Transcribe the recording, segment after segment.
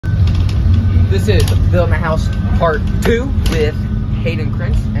This is Build My House Part 2 with Hayden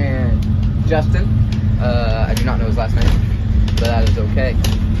Krentz and Justin. I do not know his last name, but that is okay.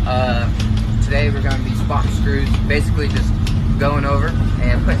 Today we're going to be spotting screws, basically just going over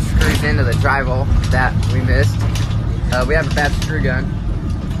and putting screws into the drywall that we missed. We have a bad screw gun,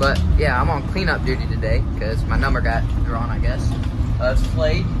 but yeah, I'm on cleanup duty today because my number got drawn, I guess.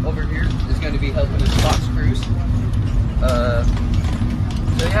 Slade over here is going to be helping us spot screws.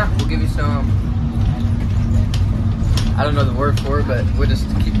 So yeah, we'll give you some, I don't know the word for it, but we'll just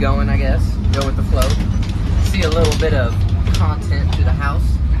keep going, I guess. Go with the flow. See a little bit of content to the house.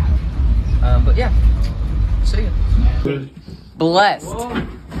 But yeah, see ya. Blessed.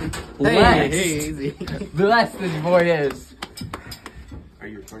 Blessed. Hey, easy. Blessed this boy is. Are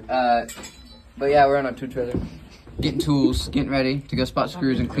you recording? But yeah, we're on a 2-trailer. Getting tools, getting ready to go spot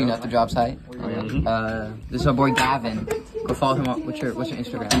screws and clean up the job site. This is our boy Gavin. Go follow him on. What's your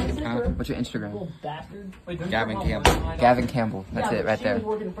Instagram? What's your Instagram? Gavin Campbell. Gavin Campbell. That's it right there.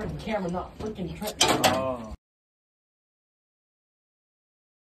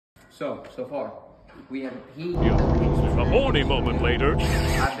 So far, we have heat. A horny moment later.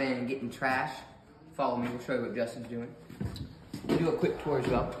 I've been getting trash. Follow me, we'll show you what Justin's doing. We'll do a quick tour as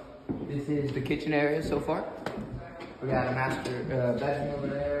well. This is the kitchen area so far. We got a master bedroom over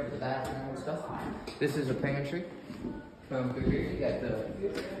there with the bathroom and stuff. This is a pantry. From through here, you got the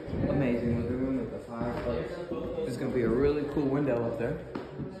amazing living room with the fireplace. There's gonna be a really cool window up there.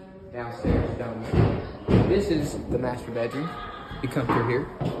 Downstairs, down there. This is the master bedroom. You come through here.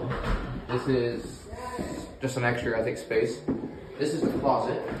 This is just an extra, I think, space. This is the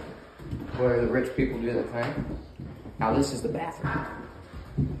closet where the rich people do their thing. Now this is the bathroom.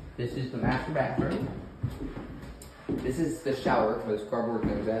 This is the master bathroom. This is the shower where this cardboard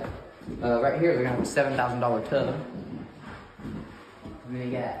goes at. Right here, they're gonna have a $7,000 tub. And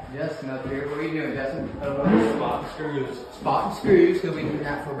then you got Justin up here. What are you doing, Justin? Spot screws. Spotting screws. He'll be doing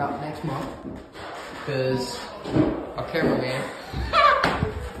that for about next month. Because our cameraman.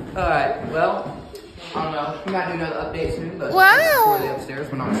 Alright, well, I don't know. We might do another update soon, but tour of the upstairs.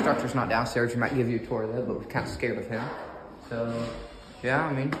 When our instructor's not downstairs, we might give you a tour of that, but we're kind of scared of him. So, yeah,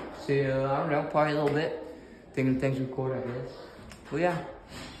 I mean, see, I don't know, probably a little bit. Thinking things record, I guess. Well, yeah.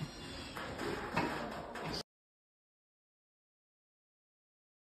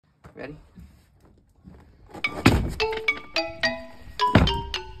 Ready?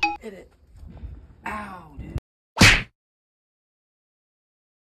 Hit it. Ow, dude.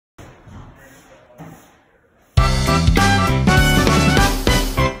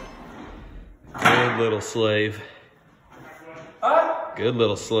 Good little slave. Good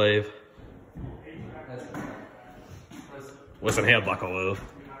little slave. Listen here, buckaloo.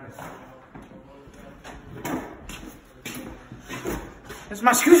 That's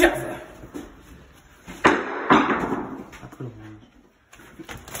my screwdriver.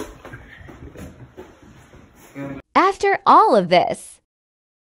 After all of this.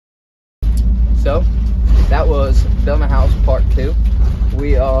 So, that was Build My House Part 2.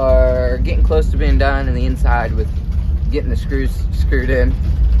 We are getting close to being done in the inside with getting the screws screwed in.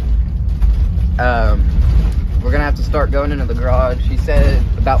 We're gonna have to start going into the garage. He said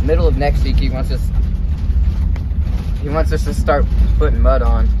about middle of next week he wants us to start putting mud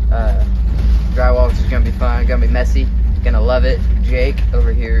on. Drywall is gonna be fun, gonna be messy, gonna love it. Jake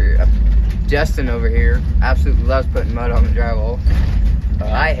over here, Justin over here, absolutely loves putting mud on the drywall.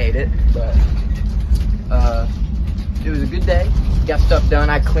 I hate it, but it was a good day. Got stuff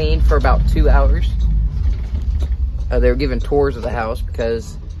done. I cleaned for about 2 hours. They were giving tours of the house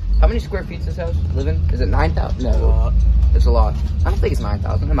because how many square feet is this house living? Is it 9,000? No, it's a lot. I don't think it's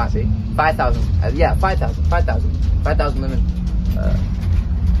 9,000. It might be 5,000. Yeah, 5,000. 5,000 living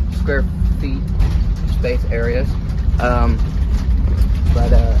square feet space areas.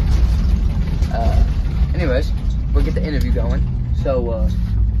 Anyways, we'll get the interview going. So,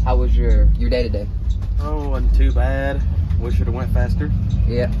 how was your day today? Oh, wasn't too bad. Wish it have went faster.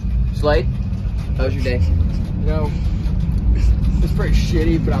 Yeah. Slade, how was your day? You know, it's pretty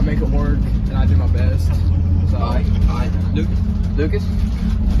shitty, but I make it work and I do my best. So, Lucas?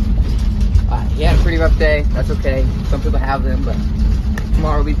 He had a pretty rough day. That's okay. Some people have them, but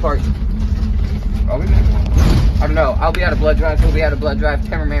tomorrow will be party. Are we? I don't know. I'll be out of blood drive. He'll be out of blood drive.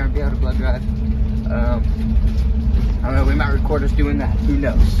 Cameraman will be out of blood drive. I don't know. We might record us doing that. Who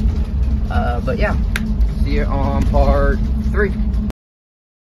knows? But yeah. See you on part 3.